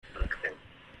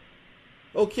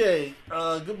Okay,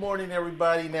 good morning,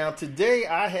 everybody. Now, today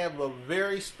I have a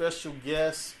very special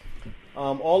guest,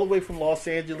 all the way from Los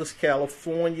Angeles,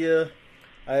 California.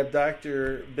 I have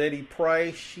Dr. Betty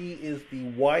Price. She is the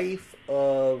wife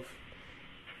of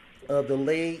the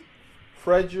late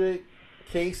Frederick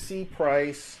K.C.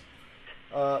 Price.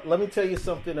 Let me tell you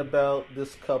something about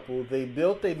this couple. They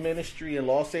built a ministry in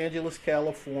Los Angeles,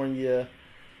 California,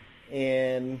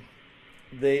 and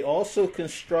they also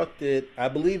constructed, I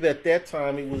believe at that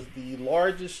time, it was the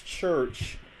largest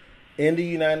church in the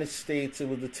United States. It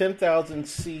was a 10,000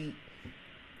 seat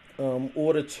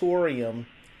auditorium,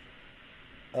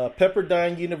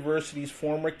 Pepperdine University's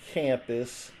former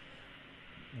campus.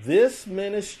 This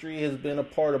ministry has been a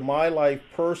part of my life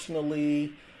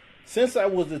personally since I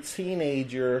was a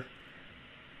teenager,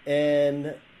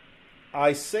 and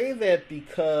I say that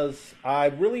because I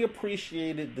really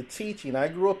appreciated the teaching. I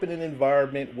grew up in an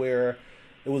environment where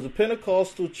it was a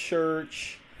Pentecostal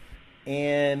church,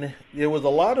 and there was a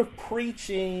lot of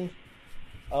preaching,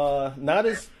 not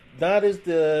as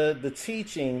the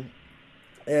teaching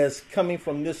as coming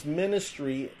from this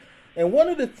ministry. And one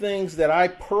of the things that I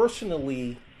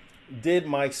personally did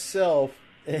myself,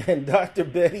 and Dr.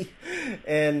 Betty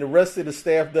and the rest of the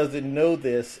staff doesn't know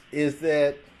this, is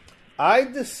that I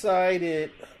decided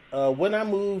when I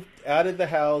moved out of the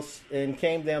house and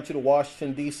came down to the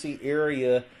Washington, D.C.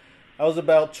 area, I was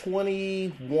about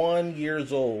 21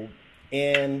 years old.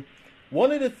 And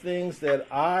one of the things that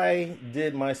I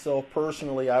did myself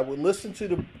personally, I would listen to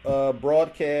the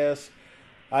broadcast.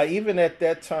 I even at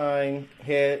that time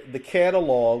had the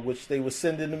catalog, which they would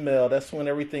send in the mail. That's when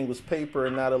everything was paper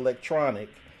and not electronic.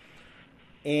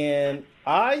 And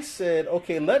I said,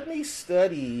 okay, let me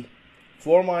study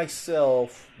for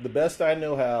myself, the best I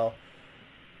know how,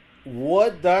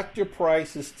 what Dr.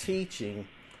 Price is teaching,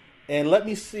 and let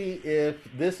me see if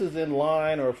this is in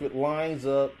line or if it lines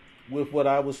up with what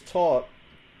I was taught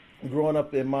growing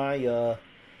up in my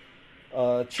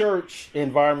church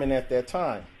environment at that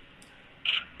time.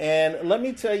 And let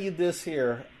me tell you this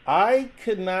here, I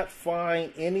could not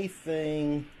find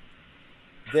anything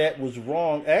that was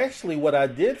wrong. Actually, what I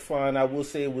did find, I will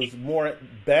say, was more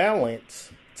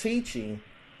balanced teaching,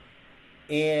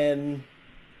 and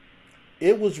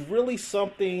it was really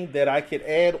something that I could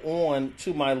add on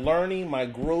to my learning, my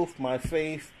growth, my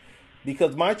faith,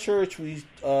 because my church,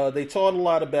 they taught a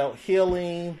lot about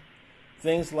healing,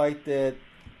 things like that.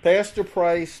 Pastor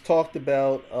Price talked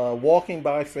about walking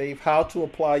by faith, how to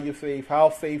apply your faith, how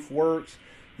faith works.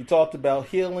 He talked about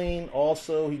healing.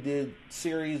 Also, he did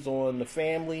series on the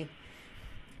family,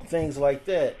 things like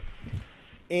that.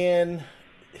 And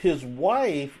his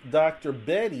wife, Dr.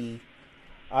 Betty,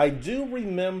 I do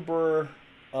remember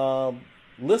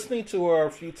listening to her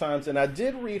a few times, and I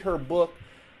did read her book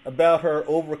about her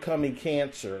overcoming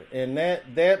cancer, and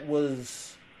that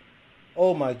was,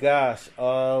 oh my gosh,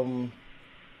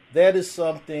 that is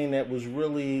something that was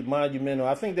really monumental.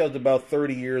 I think that was about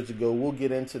 30 years ago. We'll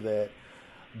get into that.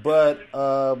 But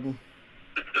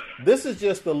this is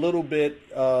just a little bit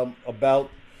about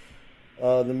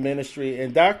the ministry.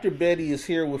 And Dr. Betty is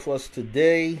here with us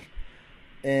today.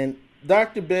 And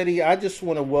Dr. Betty, I just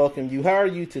want to welcome you. How are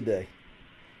you today?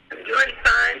 I'm doing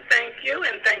fine, thank you,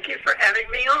 and thank you for having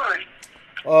me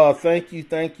on.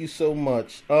 Thank you so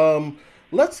much.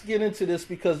 Let's get into this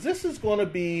because this is going to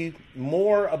be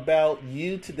more about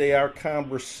you today, our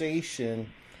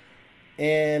conversation.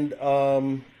 And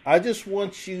I just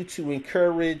want you to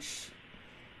encourage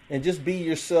and just be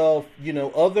yourself,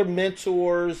 other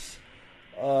mentors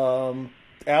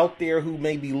out there who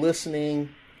may be listening,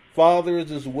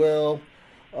 fathers as well.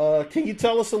 Can you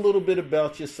tell us a little bit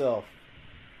about yourself?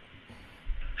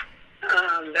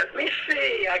 Let me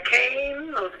see. I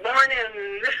was born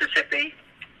in Mississippi,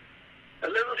 a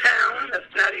little town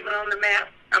that's not even on the map.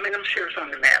 I mean, I'm sure it's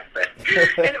on the map, but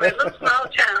anyway, a little small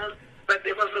town, but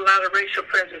there was a lot of racial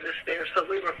prejudice there, so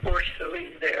we were forced to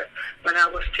leave there. When I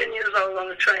was 10 years old on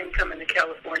the train coming to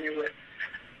California with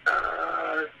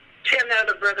 10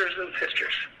 other brothers and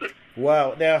sisters.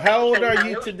 Wow. Now, how old are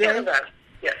you today?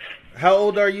 Yes. How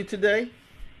old are you today?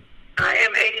 I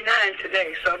am 89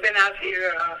 today, so I've been out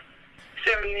here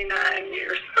 79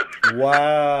 years.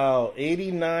 Wow,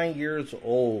 89 years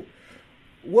old.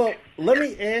 Well, let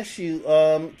me ask you,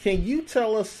 can you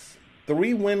tell us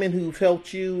 3 women who've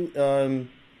helped you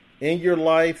in your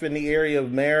life in the area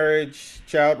of marriage,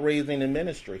 child raising, and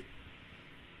ministry?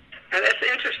 And that's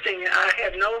interesting. I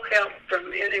had no help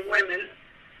from any women.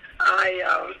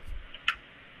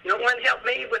 No one helped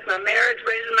me with my marriage,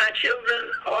 raising my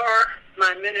children, or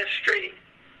my ministry.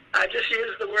 I just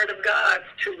used the Word of God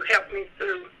to help me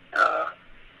through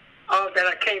all that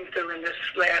I came through in this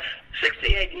last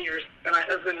 68 years when my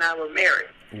husband and I were married.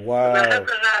 Wow. My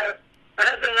husband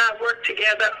and I worked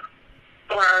together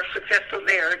for our successful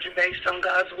marriage based on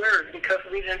God's word, because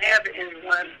we didn't have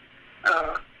anyone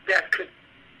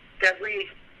that we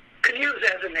could use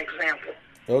as an example.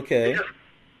 Okay. Because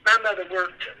my mother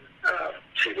worked.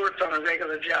 She worked on a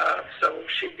regular job, so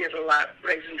she did a lot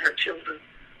raising her children.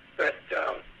 But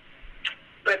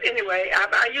anyway,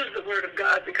 I used the word of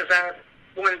God because I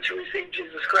wanted to receive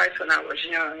Jesus Christ when I was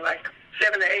young, like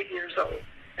 7 or 8 years old.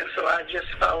 And so I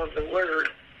just followed the word.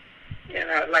 And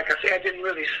like I said, I didn't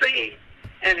really see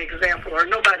an example, or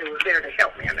nobody was there to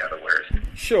help me, in other words.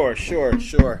 Sure.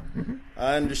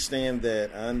 I understand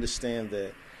that.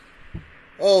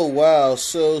 Oh, wow.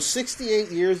 So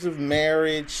 68 years of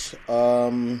marriage.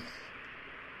 Wow,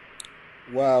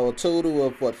 a total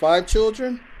of, 5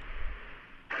 children?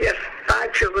 Yes,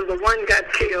 5 children. The one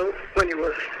got killed when he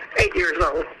was 8 years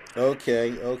old.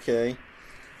 Okay.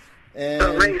 And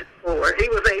So I raised 4. He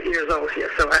was 8 years old,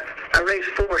 yes. So I raised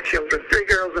 4 children, 3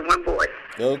 girls and 1 boy.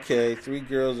 Okay, 3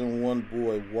 girls and 1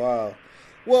 boy. Wow.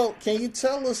 Well, can you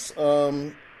tell us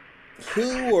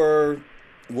who or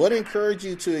what encouraged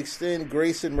you to extend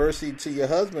grace and mercy to your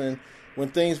husband when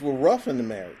things were rough in the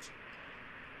marriage?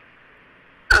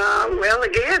 Well,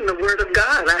 again, the word of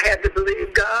God. I had to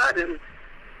believe God, and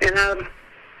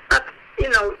I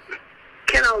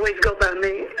can't always go by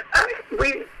me.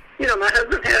 My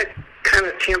husband had a kind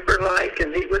of temper-like,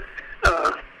 and he would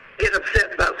get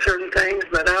upset about certain things,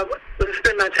 but I would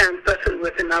spend my time fussing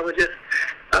with him. I would just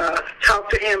talk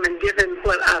to him and give him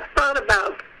what I thought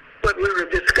about what we were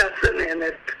discussing, and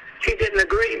if he didn't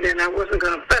agree, then I wasn't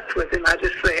going to fuss with him. I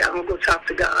just say, I'm going to go talk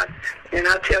to God. And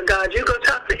I'll tell God, you go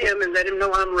talk to him and let him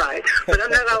know I'm right. But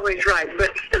I'm not always right, but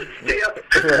still.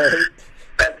 Right.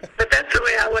 But that's the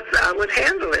way I would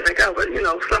handle it. Like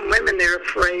some women, they're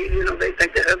afraid, they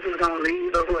think their husband's going to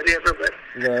leave or whatever. But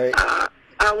Right. I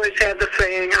always had the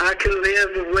saying, I can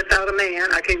live without a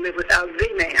man, I can live without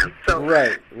the man. So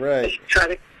Right. try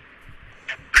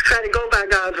to go by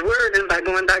God's word, and by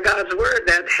going by God's word,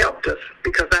 that helped us,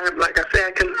 because I'm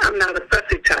not a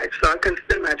fussy type, so I couldn't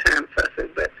spend my time fussing,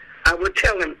 but I would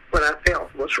tell him what I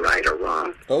felt was right or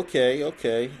wrong. Okay.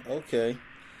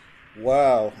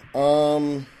 Wow.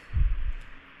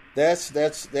 That's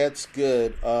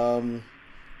good.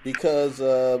 Because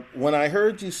when I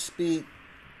heard you speak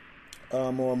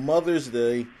on Mother's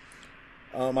Day,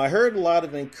 I heard a lot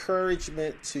of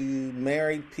encouragement to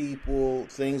married people,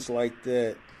 things like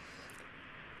that.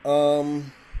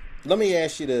 Let me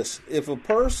ask you this. If a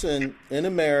person in a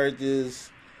marriage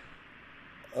is,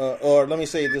 or let me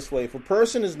say it this way, if a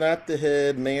person is not the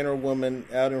head, man or woman,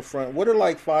 out in front, what are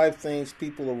like 5 things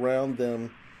people around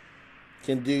them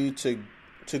can do to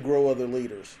grow other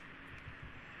leaders?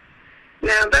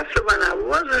 Now, that's the one I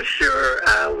wasn't sure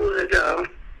I would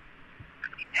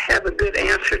have a good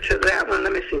answer to that one.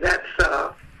 Let me see. That's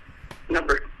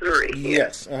number 3.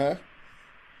 Yes.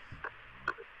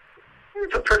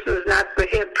 If a person is not the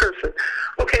head person.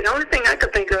 Okay, the only thing I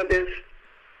could think of is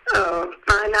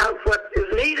find out what is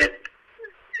needed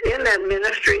in that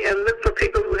ministry and look for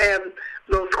people who have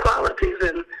those qualities.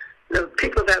 And the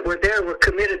people that were there were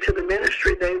committed to the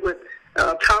ministry. They would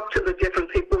talk to the different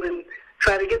people and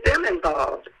try to get them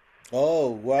involved.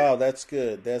 Oh, wow. That's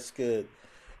good.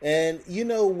 And you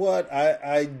know what?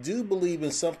 I do believe in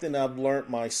something I've learned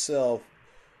myself.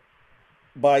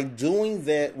 By doing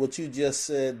that, what you just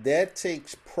said, that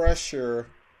takes pressure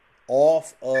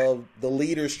off of the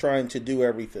leaders trying to do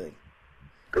everything.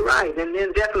 Right, and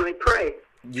then definitely pray.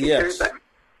 Yes.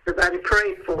 Everybody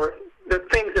pray for the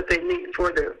things that they need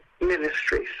for their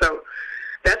ministry. So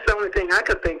that's the only thing I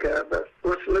could think of. But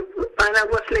find out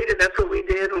what's needed. That's what we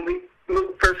did when we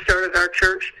first started our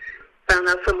church. Found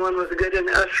out someone was good in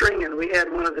ushering, and we had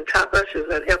one of the top ushers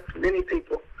that helped many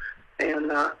people.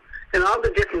 And all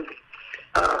the different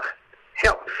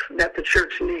helps that the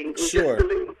church needs. Sure. We just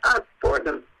believe God for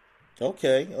them.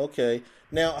 Okay.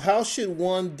 Now, how should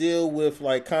one deal with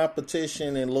like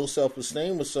competition and low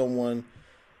self-esteem with someone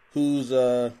who's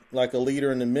like a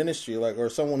leader in the ministry, or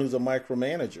someone who's a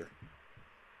micromanager?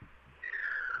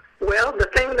 Well, the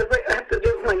thing that we have to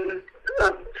do when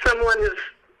someone is,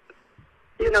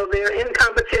 they're in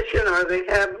competition or they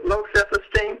have low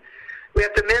self-esteem, we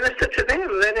have to minister to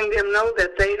them, letting them know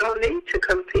that they don't need to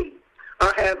compete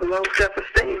or have low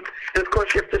self-esteem. And, of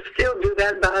course, you have to still do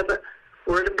that by the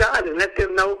Word of God and let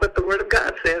them know what the Word of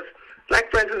God says.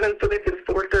 Like, for instance, in Philippians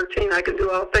 4:13, I can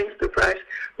do all things through Christ,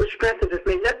 which strengthens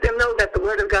me. Let them know that the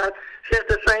Word of God says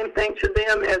the same thing to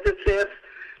them as it says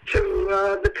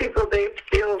to the people they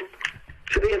feel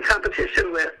to be in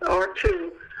competition with or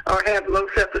have low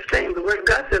self-esteem.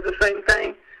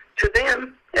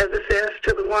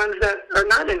 ones that are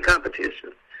not in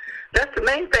competition. That's the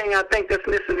main thing I think that's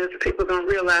missing is people don't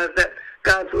realize that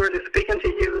God's Word is speaking to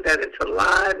you, that it's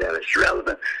alive, that it's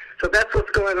relevant. So that's what's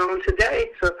going on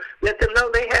today. So let them know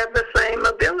they have the same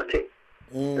ability.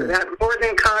 They're not more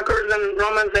than conquerors in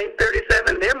Romans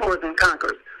 8:37. They're more than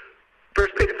conquerors. 1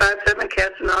 Peter 5:7,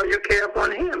 casting all your care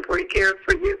upon Him, for He cares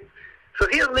for you. So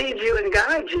He'll lead you and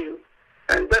guide you.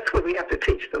 And that's what we have to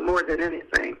teach them more than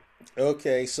anything.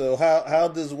 Okay, so how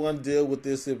does one deal with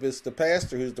this if it's the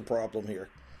pastor who's the problem here?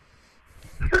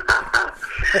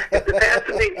 If the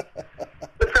pastor needs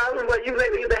the problem, well, you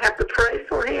either have to pray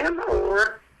for him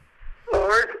or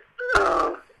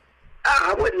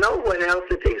I wouldn't know what else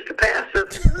if he's the pastor.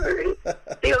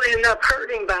 He'll end up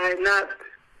hurting by not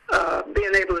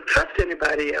being able to trust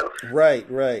anybody else. Right.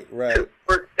 To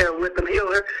work there with them.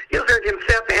 He'll hurt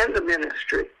himself and the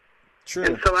ministry. True.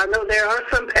 And so I know there are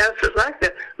some pastors like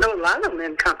that. I know a lot of them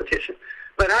in competition.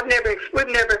 But we've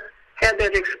never had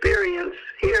that experience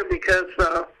here because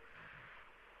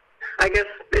I guess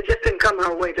it just didn't come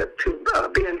our way to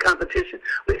be in competition.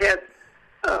 We've had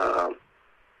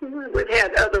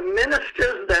other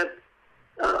ministers that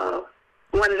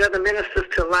wanted other ministers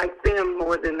to like them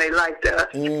more than they liked us.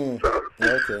 So,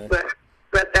 okay.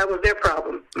 But that was their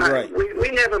problem. Right.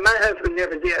 My husband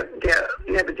never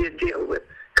did deal with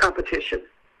competition.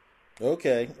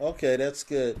 Okay, that's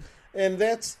good. And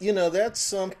that's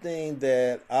something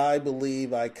that I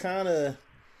believe I kind of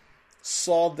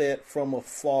saw that from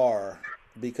afar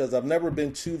because I've never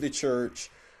been to the church.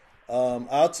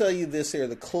 I'll tell you this here,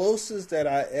 the closest that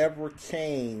I ever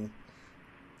came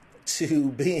to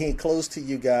being close to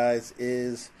you guys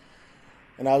is,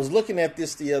 and I was looking at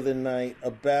this the other night,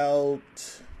 about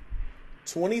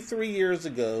 24 years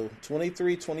ago,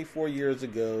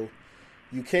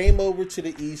 you came over to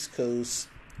the East Coast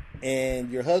and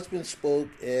your husband spoke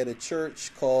at a church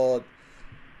called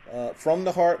From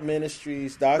the Heart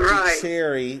Ministries. Dr. Right.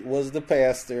 Terry was the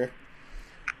pastor.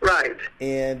 Right.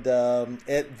 And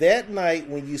at that night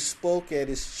when you spoke at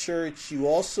his church, you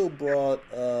also brought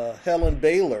Helen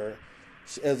Baylor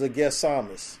as a guest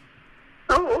psalmist.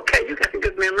 Oh, okay. You got a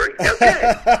good memory.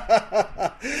 Okay.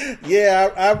 Yeah,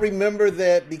 I remember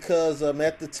that because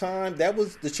at the time,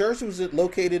 the church was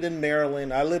located in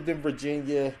Maryland. I lived in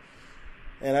Virginia,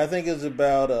 and I think it was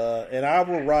about an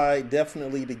hour ride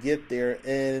definitely to get there.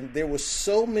 And there were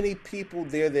so many people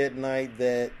there that night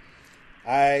that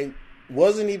I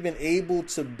wasn't even able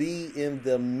to be in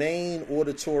the main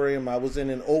auditorium. I was in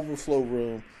an overflow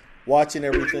room watching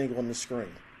everything on the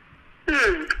screen.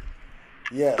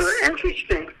 Yes.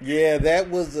 Interesting. Yeah, that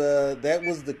was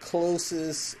the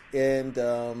closest, and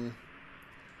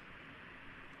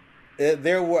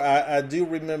there were. I do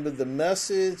remember the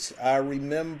message. I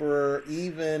remember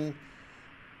even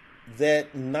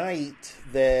that night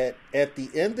that at the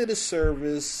end of the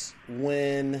service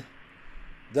when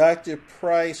Dr.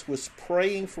 Price was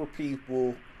praying for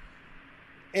people,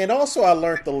 and also I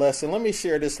learned the lesson. Let me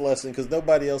share this lesson because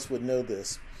nobody else would know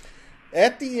this.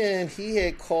 At the end, he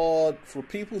had called for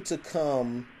people to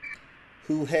come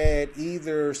who had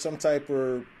either some type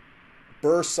of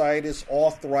bursitis,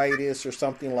 arthritis, or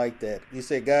something like that. He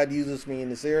said, God uses me in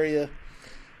this area,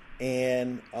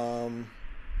 and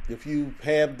if you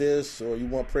have this or you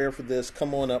want prayer for this,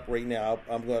 come on up right now.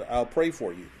 I'll pray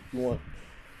for you. You want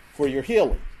for your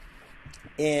healing.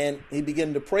 And he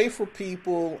began to pray for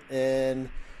people, and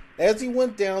as he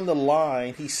went down the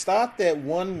line, he stopped at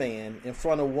one man, in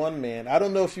front of one man. I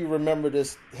don't know if you remember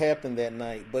this happened that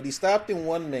night, but he stopped in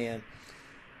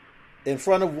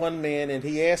front of one man, and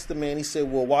he asked the man, he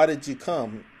said, well, why did you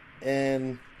come?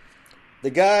 And the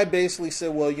guy basically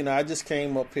said, well, I just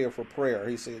came up here for prayer.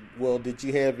 He said, well, did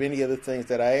you have any other things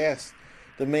that I asked?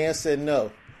 The man said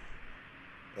no.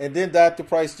 And then Dr.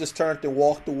 Price just turned and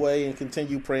walked away and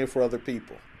continued praying for other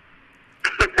people.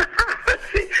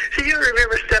 See, you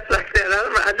remember stuff like that.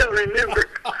 I don't remember.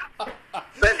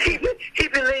 But he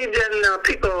believed in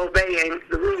people obeying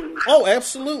the rules. Oh,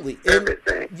 absolutely. And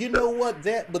everything. You know what?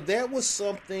 That was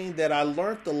something that I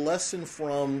learned the lesson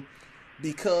from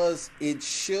because it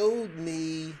showed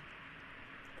me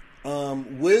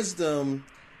wisdom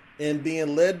in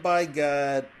being led by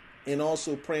God and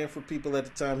also praying for people at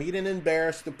the time. He didn't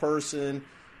embarrass the person.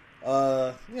 He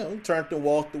turned and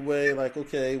walked away like,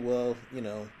 okay, well,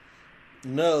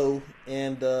 no.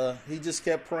 And he just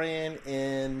kept praying,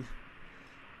 and,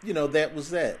 that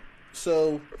was that.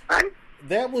 So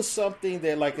that was something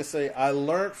that, like I say, I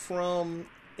learned from,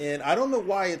 and I don't know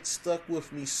why it stuck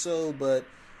with me but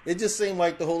it just seemed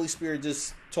like the Holy Spirit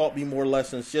just taught me more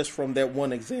lessons just from that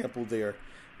one example there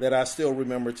that I still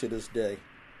remember to this day.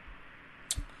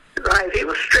 Right. right. He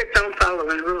was strict on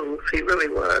following rules. He really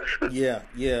was. Yeah,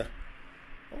 yeah.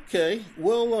 Okay.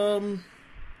 Well,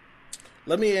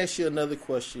 let me ask you another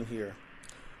question here.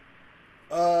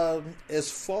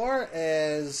 As far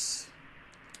as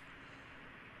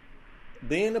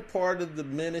being a part of the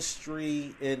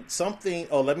ministry and something,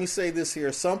 let me say this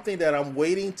here, something that I'm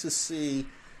waiting to see,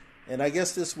 and I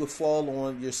guess this would fall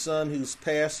on your son who's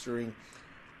pastoring.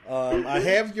 I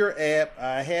have your app.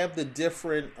 I have the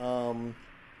different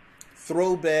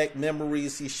throwback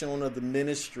memories he's shown of the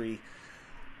ministry.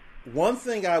 One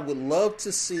thing I would love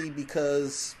to see,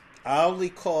 because I only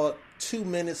caught 2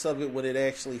 minutes of it when it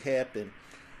actually happened.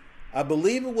 I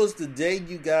believe it was the day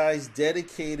you guys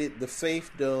dedicated the Faith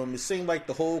Dome. It seemed like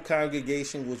the whole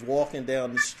congregation was walking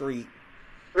down the street.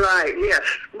 Right, yes.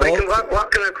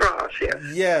 Walking across, yes.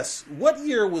 Yes. What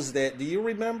year was that? Do you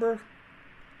remember?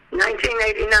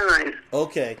 1989.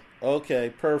 Okay,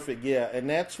 perfect. Yeah, and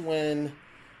that's when,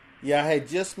 I had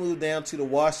just moved down to the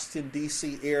Washington,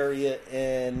 D.C. area,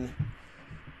 and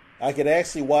I could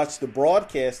actually watch the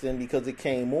broadcast then because it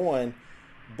came on.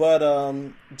 But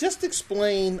just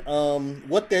explain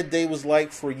what that day was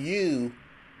like for you,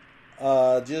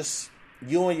 just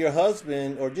you and your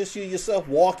husband, or just you yourself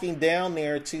walking down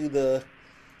there to the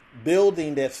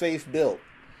building that Faith built.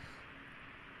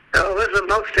 Oh, it was the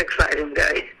most exciting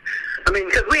day. I mean,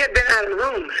 because we had been out of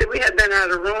room. See, we had been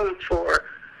out of room for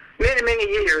many, many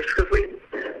years, because we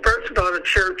first bought a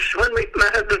church. When my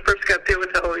husband first got filled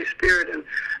with the Holy Spirit and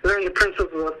learned the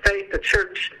principles of faith,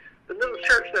 the little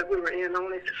church that we were in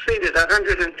only seated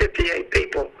 158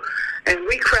 people. And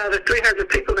we crowded 300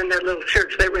 people in that little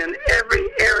church. They were in every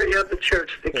area of the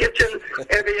church, the kitchen,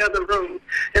 every other room.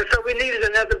 And so we needed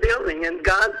another building, and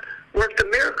God worked a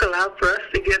miracle out for us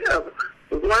to get a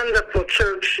wonderful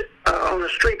church on a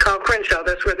street called Crenshaw.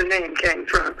 That's where the name came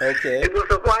from. Okay. It was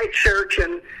a white church,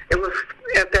 and it was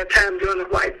at that time during the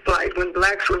white flight when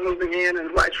blacks were moving in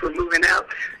and whites were moving out,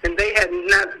 and they had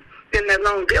not been that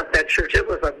long built that church. It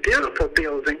was a beautiful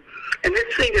building, and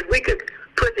it seemed we could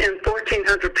put in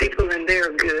 1,400 people in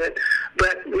there good,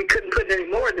 but we couldn't put any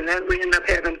more than that. We ended up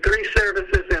having 3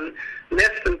 services in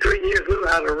less than 3 years. We were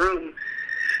out of room.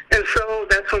 And so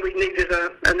that's when we needed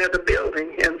another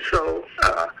building. And so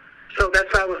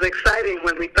that's why it was exciting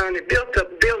when we finally built a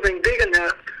building big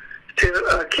enough to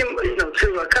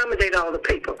accommodate all the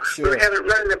people. Sure. We had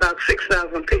running about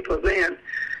 6,000 people then.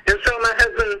 And so my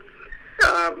husband,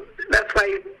 that's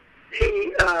why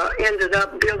he ended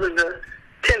up building the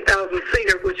 10,000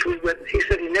 seater, which he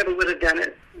said he never would have done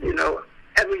it,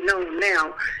 had we known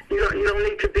now. You don't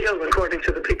need to build according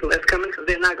to the people that's coming, because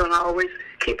they're not going to always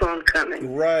keep on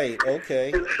coming. Right,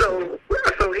 okay. And so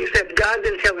he said God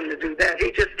didn't tell him to do that.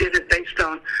 He just did it based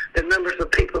on the numbers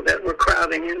of people that were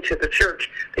crowding into the church.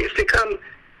 They used to come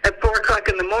at 4 o'clock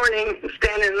in the morning and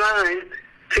stand in line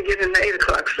to get in the 8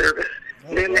 o'clock service.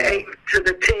 Oh, then wow. the 8 to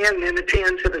the 10, then the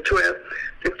 10 to the 12,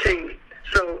 15.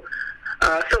 So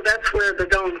that's where the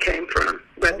dome came from.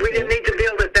 But we didn't need to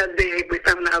build it that big. We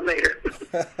found out later.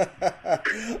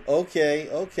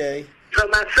 Okay. So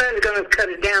my son's going to cut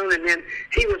it down, and then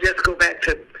he will just go back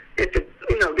to, if it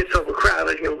gets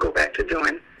overcrowded, he'll go back to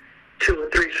doing 2 or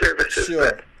 3 services.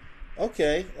 Sure.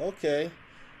 Okay.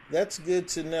 That's good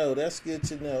to know.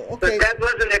 Okay. But that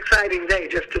was an exciting day,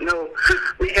 just to know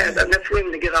we had enough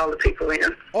room to get all the people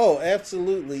in. Oh,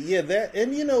 absolutely. Yeah,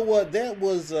 and you know what? That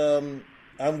was,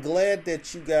 I'm glad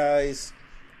that you guys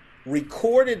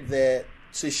recorded that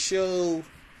to show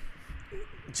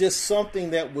just something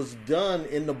that was done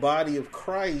in the body of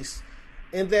Christ,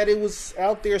 and that it was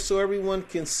out there so everyone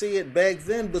can see it back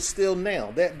then, but still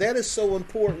now. That is so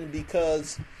important,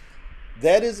 because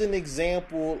that is an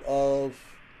example of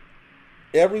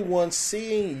everyone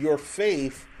seeing your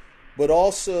faith, but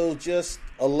also just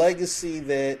a legacy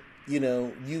that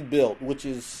you built, which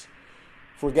is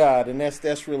for God, and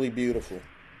that's really beautiful.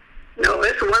 No,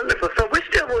 it's wonderful. So we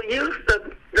still will use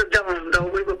the dome, though.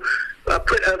 We will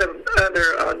put other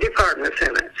departments in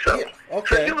it. So, yeah,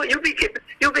 okay. So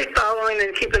you'll be following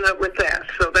and keeping up with that.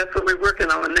 So that's what we're working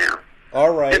on now.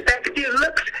 All right. In fact, if you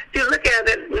look at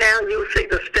it now, you'll see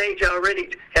the stage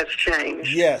already has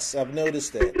changed. Yes, I've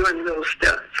noticed that. We're doing little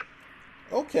stuff.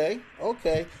 Okay.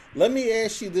 Let me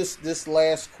ask you this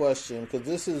last question, because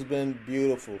this has been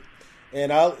beautiful.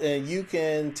 And you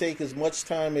can take as much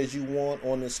time as you want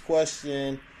on this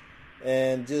question,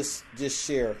 and just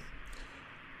share.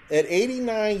 At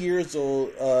 89 years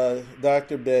old,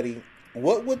 Dr. Betty,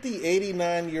 what would the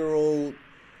 89-year-old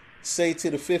say to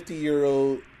the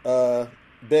 50-year-old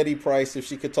Betty Price if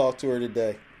she could talk to her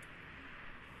today?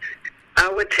 I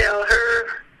would tell her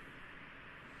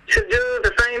to do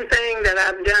the same thing that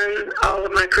I've done all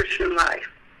of my Christian life.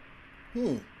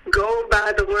 Go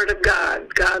by the word of God.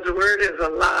 God's word is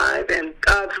alive, and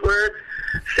God's word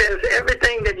says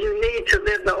everything that you need to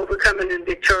live the overcoming and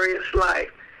victorious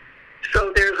life.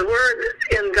 So there's a word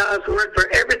in God's word for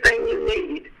everything you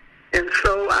need. And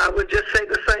so I would just say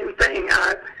the same thing.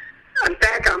 In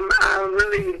fact, I'm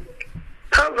really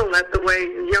puzzled at the way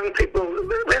young people,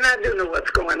 and I do know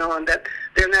what's going on, that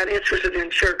they're not interested in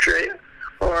church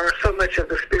or so much of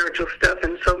the spiritual stuff.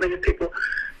 And so many people,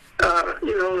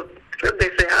 they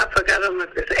say, I forgot,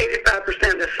 it's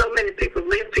 85%. There's so many people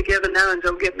live together now and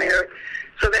don't get married.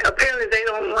 So apparently they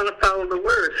don't want to follow the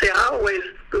word. See, I always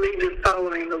believed in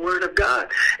following the word of God.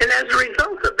 And as a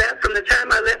result of that, from the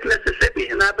time I left Mississippi,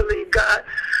 and I believe God,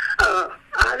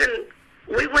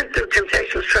 we went through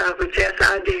temptations, trials, and tests.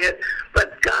 I did.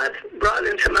 But God brought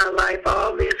into my life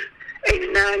all these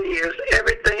 89 years,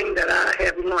 everything that I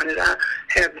have wanted. I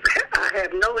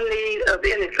have no need of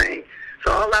anything.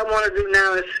 So all I want to do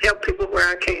now is help people where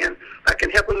I can. I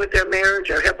can help them with their marriage,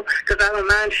 or help them, because I don't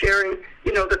mind sharing,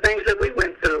 the things that we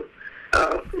went through,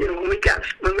 when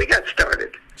we got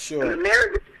started. Sure. And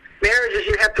marriages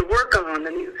you have to work on,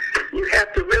 and you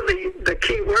have to really, the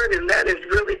key word in that is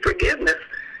really forgiveness.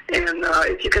 And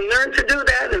if you can learn to do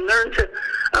that and learn to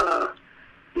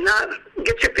not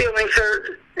get your feelings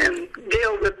hurt and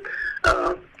deal with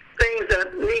things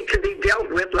that need to be dealt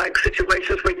with, like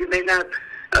situations where you may not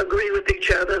agree with each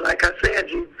other. Like I said,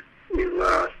 you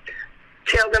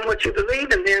tell them what you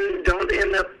believe, and then don't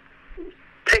end up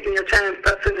taking your time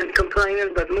fussing and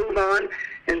complaining, but move on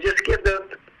and just give the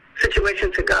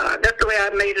situation to God. That's the way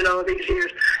I've made it all these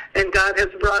years. And God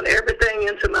has brought everything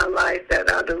into my life that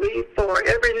I believe for.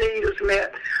 Every need is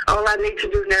met. All I need to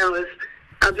do now is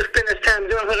I'll just spend this time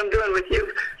doing what I'm doing with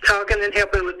you, talking and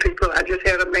helping with people. I just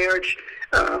had a marriage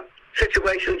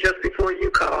situation just before we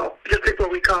called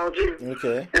you.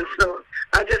 Okay. And so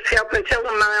I just help and tell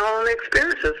them my own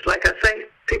experiences. Like I say,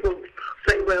 people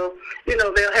say, well,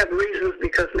 they'll have reasons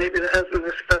because maybe the husband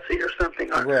is fussy or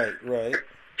something. Or right.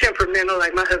 temperamental,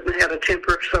 like my husband had a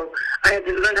temper, so I had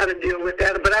to learn how to deal with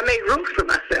that. But I made rules for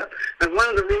myself. And one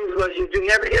of the rules was you do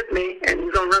never hit me and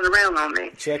you're going to run around on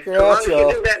me. Check her so out, as long as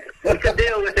you do that, you can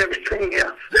deal with everything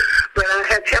else. But I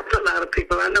had helped a lot of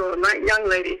people. I know a young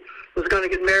lady was going to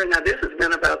get married. Now, this has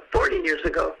been about 40 years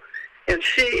ago. And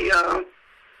she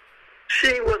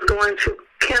was going to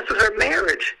cancel her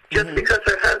marriage just because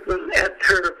her husband, at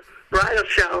her bridal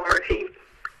shower, he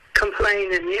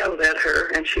complained and yelled at her.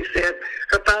 And she said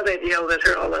her father had yelled at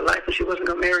her all her life, and she wasn't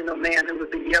going to marry no man who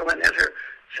would be yelling at her.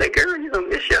 Say, girl, you're going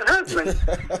to miss your husband.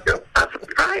 I'm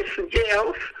surprised and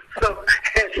yelled. So,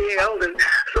 and she yelled, and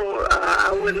so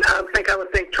I think I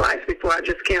would think twice before I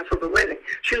just canceled the wedding.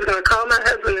 She was going to call my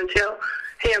husband and tell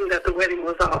him that the wedding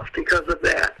was off because of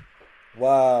that.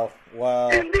 Wow.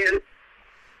 And then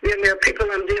there are people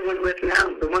I'm dealing with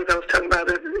now, the ones I was talking about,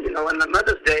 on the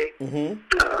Mother's Day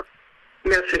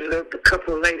message, a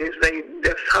couple of ladies,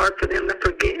 it's hard for them to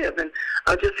forgive. And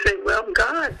I'll just say, well,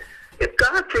 if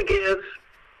God forgives,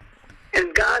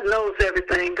 and God knows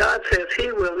everything, God says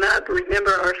he will not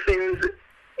remember our sins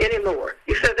anymore.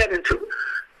 He said that in two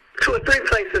or three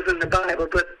places in the Bible,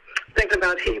 but think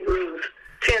about Hebrews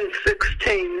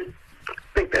 10:16. I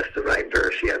think that's the right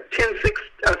verse,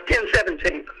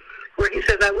 10:17, where he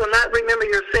says, I will not remember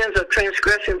your sins or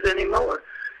transgressions anymore.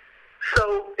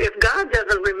 So if God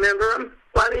doesn't remember them,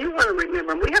 why do you want to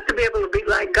remember them? We have to be able to be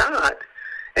like God.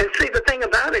 And see, the thing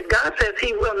about it, God says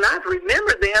he will not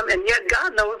remember them, and yet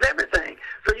God knows everything.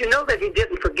 So you know that he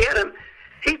didn't forget them.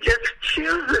 He just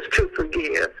chooses to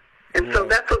forgive. And so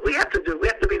that's what we have to do. We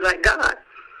have to be like God.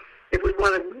 If we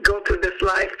want to go through this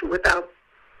life without,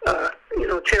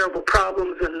 terrible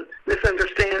problems and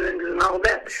misunderstandings and all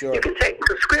that, sure, you can take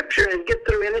the scripture and get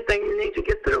through anything you need to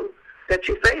get through that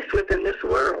you face with in this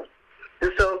world.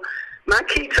 And so my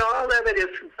key to all of it is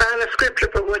find a scripture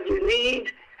for what you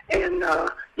need, and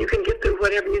you can get through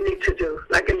whatever you need to do.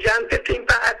 Like in John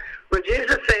 15:5, where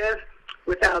Jesus says,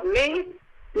 without me,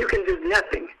 you can do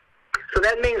nothing. So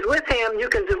that means with him, you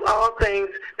can do all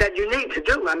things that you need to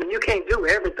do. I mean, you can't do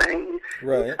everything.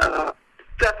 Right.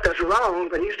 Stuff that's wrong,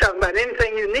 but he's talking about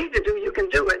anything you need to do, you can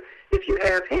do it if you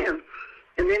have him.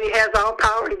 And then he has all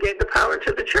power. He gave the power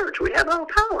to the church. We have all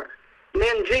power. And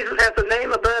then Jesus has a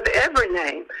name above every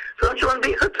name. So don't you want to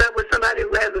be hooked up with somebody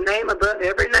who has a name above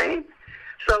every name?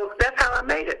 So that's how I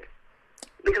made it.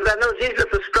 Because I know Jesus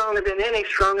is stronger than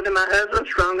my husband,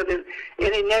 stronger than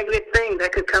any negative thing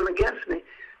that could come against me.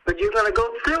 But you're going to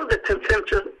go through the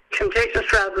temptations,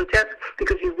 trials, and tests,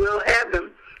 because you will have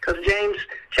them. Because James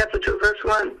chapter 1,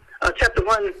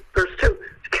 verse 2,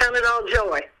 count it all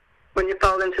joy when you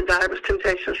fall into diverse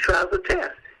temptations, trials, and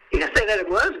tests. He didn't say that it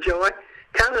was joy.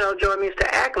 Count it all joy means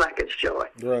to act like it's joy.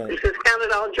 Right. It says, count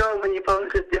it all joy when you fall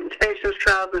into temptations,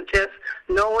 trials, and tests,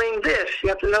 knowing this. You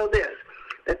have to know this,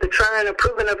 that the trying and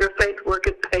proving of your faith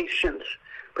worketh patience.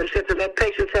 But it says that let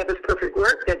patience have its perfect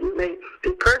work, that you may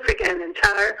be perfect and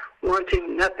entire,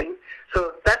 wanting nothing.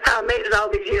 So that's how I made it all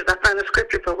these years. I find a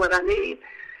scripture for what I need,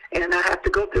 and I have to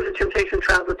go through the temptation,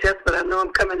 trials, and tests, but I know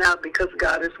I'm coming out because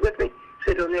God is with me. He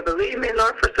said he'll never leave me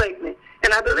nor forsake me.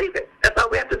 And I believe it. That's all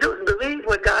we have to do is believe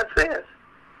what God says.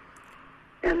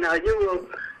 And you will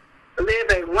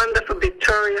live a wonderful,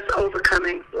 victorious,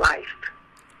 overcoming life.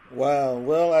 Wow.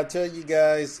 Well, I tell you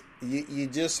guys, you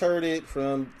just heard it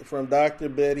from Dr.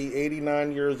 Betty,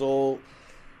 89 years old.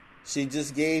 She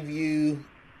just gave you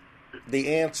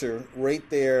the answer right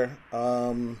there.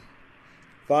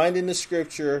 Finding the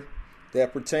scripture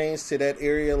that pertains to that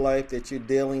area of life that you're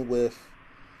dealing with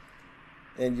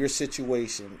and your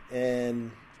situation.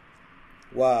 And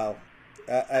wow.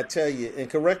 I tell you, and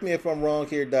correct me if I'm wrong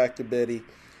here, Dr. Betty,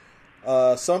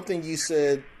 something you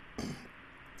said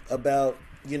about,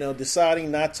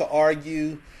 deciding not to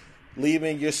argue,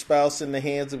 leaving your spouse in the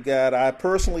hands of God. I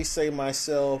personally say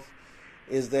myself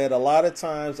is that a lot of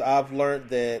times I've learned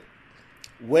that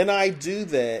when I do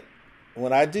that,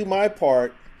 when I do my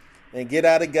part and get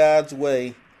out of God's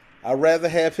way, I'd rather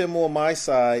have him on my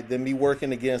side than me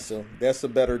working against him. That's a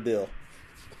better deal.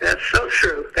 That's so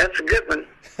true. That's a good one.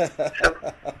 So,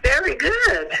 very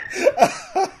good.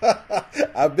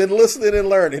 I've been listening and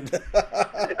learning.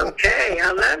 Okay,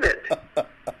 I love it.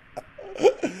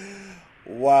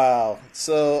 Wow.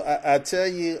 So I tell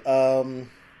you,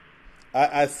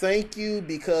 I thank you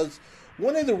because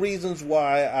one of the reasons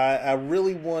why I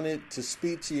really wanted to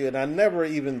speak to you, and I never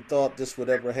even thought this would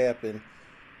ever happen,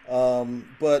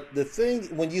 but the thing,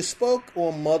 when you spoke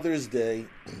on Mother's Day,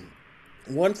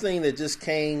 one thing that just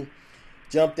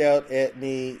jumped out at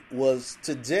me was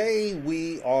today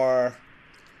we are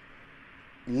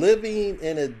living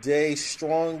in a day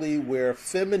strongly where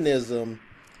feminism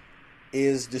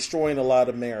is destroying a lot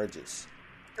of marriages.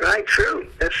 Right, true.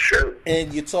 That's true.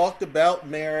 And you talked about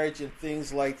marriage and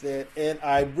things like that. And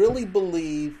I really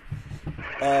believe,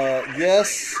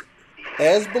 yes,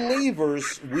 as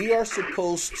believers, we are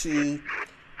supposed to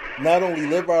not only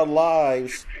live our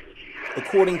lives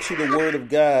according to the Word of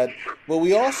God, but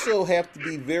we also have to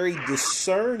be very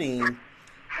discerning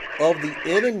of the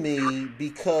enemy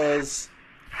because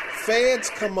fads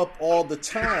come up all the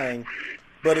time.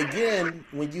 But again,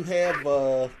 when you have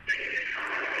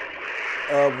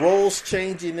roles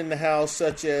changing in the house,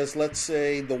 such as, let's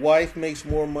say, the wife makes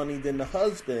more money than the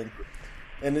husband,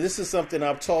 and this is something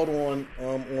I've taught on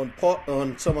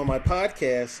some of my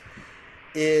podcasts,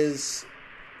 is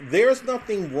there's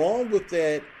nothing wrong with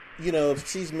that, if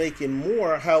she's making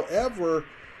more. However,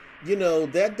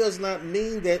 that does not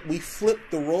mean that we flip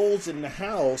the roles in the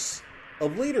house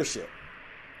of leadership.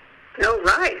 No,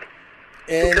 right.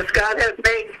 And because God has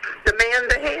made the man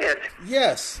the head.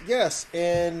 Yes.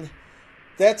 And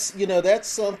that's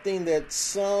something that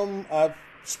some, I've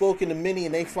spoken to many,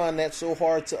 and they find that so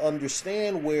hard to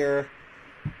understand, where,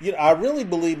 I really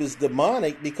believe is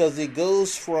demonic, because it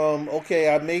goes from,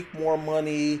 okay, I make more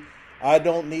money, I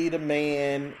don't need a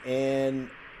man, and,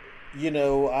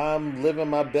 I'm living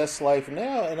my best life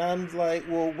now. And I'm like,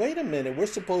 well, wait a minute. We're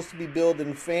supposed to be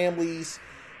building families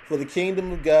for the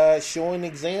kingdom of God, showing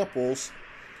examples.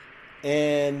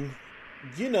 And,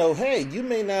 hey, you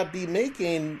may not be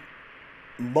making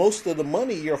most of the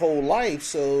money your whole life.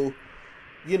 So,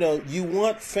 you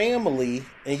want family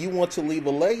and you want to leave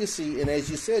a legacy. And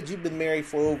as you said, you've been married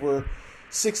for over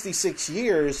 66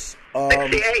 years.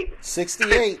 68.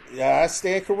 68. I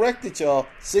stand corrected, y'all.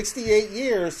 68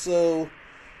 years. So,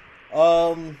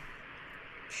 wow.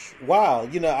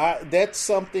 That's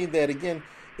something that, again,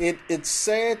 it's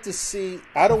sad to see.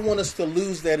 I don't want us to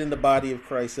lose that in the body of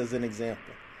Christ as an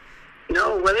example.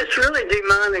 No, well, it's really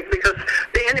demonic, because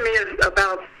the enemy is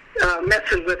about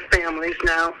messing with families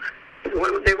now.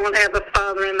 They won't have a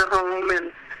father in the home,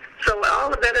 and so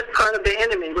all of that is part of the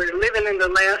enemy. We're living in the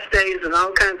last days, and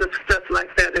all kinds of stuff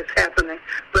like that is happening.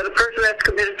 But a person that's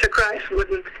committed to Christ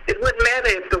it wouldn't matter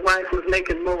if the wife was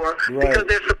making more, right, because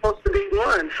they're supposed to be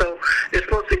one. So they're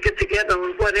supposed to get together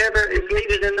on whatever is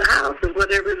needed in the house and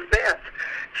whatever is best.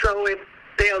 So if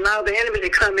they allow the enemy to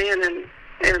come in and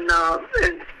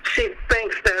she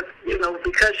thinks that,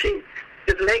 because she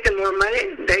is making more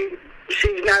money,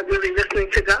 she's not really listening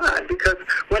to God, because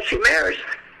when she marries,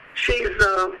 she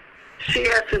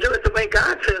has to do it the way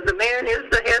God says. The man is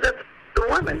the head of the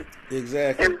woman.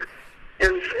 Exactly. And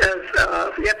you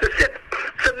have to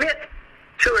submit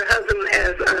to her husband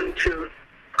as unto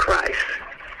Christ.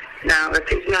 Now, if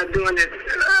he's not doing it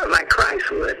like Christ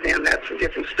would, then that's a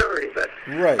different story. But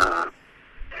right.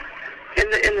 In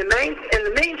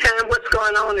the meantime, what's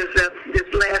going on is that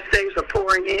these last days are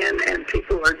pouring in, and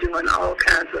people are doing all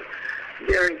kinds of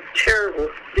very terrible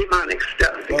demonic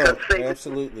stuff because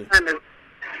absolutely.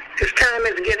 His time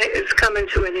is coming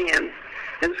to an end,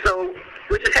 and so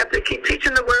we just have to keep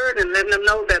teaching the Word and letting them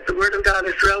know that the Word of God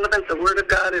is relevant. The Word of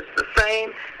God is the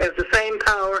same, has the same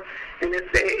power, and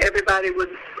if everybody would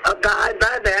abide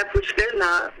by that, which they're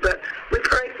not, but we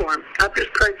pray for them. I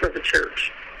just pray for the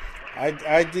church.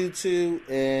 I do too,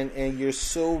 and you're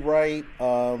so right.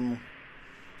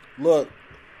 Look,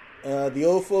 the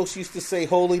old folks used to say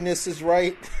holiness is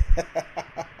right.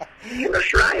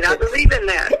 That's right. I believe in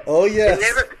that. Oh, yes. It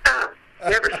never stop.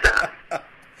 Never stop.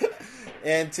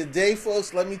 And today,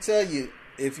 folks, let me tell you,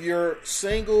 if you're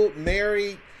single,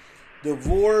 married,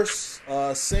 divorced,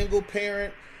 single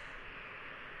parent,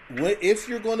 if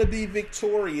you're going to be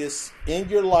victorious in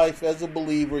your life as a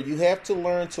believer, you have to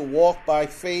learn to walk by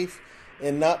faith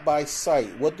and not by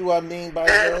sight. What do I mean by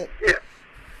that?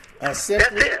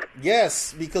 Simply,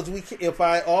 yes, because if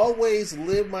I always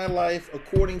live my life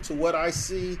according to what I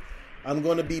see, I'm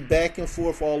going to be back and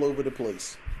forth all over the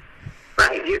place.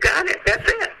 Right, you got it. That's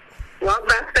it. Walk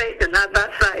by faith and not by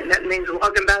sight. And that means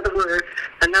walking by the Word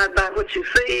and not by what you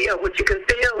see or what you can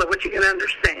feel or what you can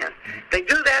understand. If they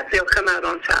do that, they'll come out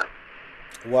on top.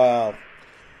 Wow.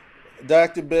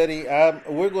 Dr. Betty,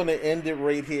 we're going to end it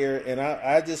right here. And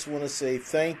I just want to say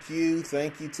thank you.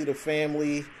 Thank you to the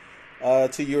family,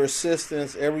 to your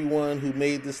assistants, everyone who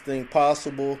made this thing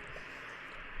possible.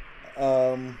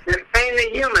 It's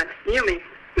mainly Yumi.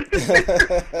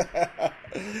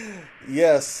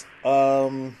 Yes.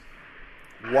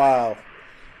 Wow.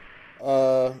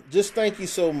 Just thank you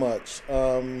so much. You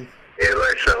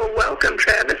are so welcome,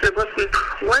 Travis. It was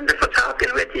wonderful talking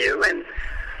with you. And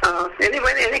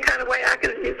anyway, any kind of way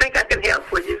you think I can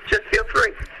help with you, just feel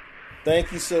free.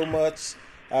 Thank you so much.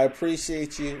 I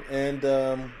appreciate you. And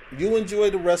you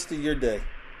enjoy the rest of your day.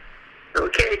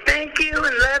 Okay. Thank you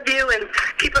and love you and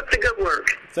keep up the good work.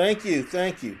 Thank you.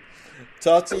 Thank you.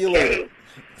 Talk to you later.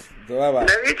 Bye-bye.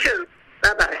 Love you too.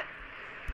 Bye-bye.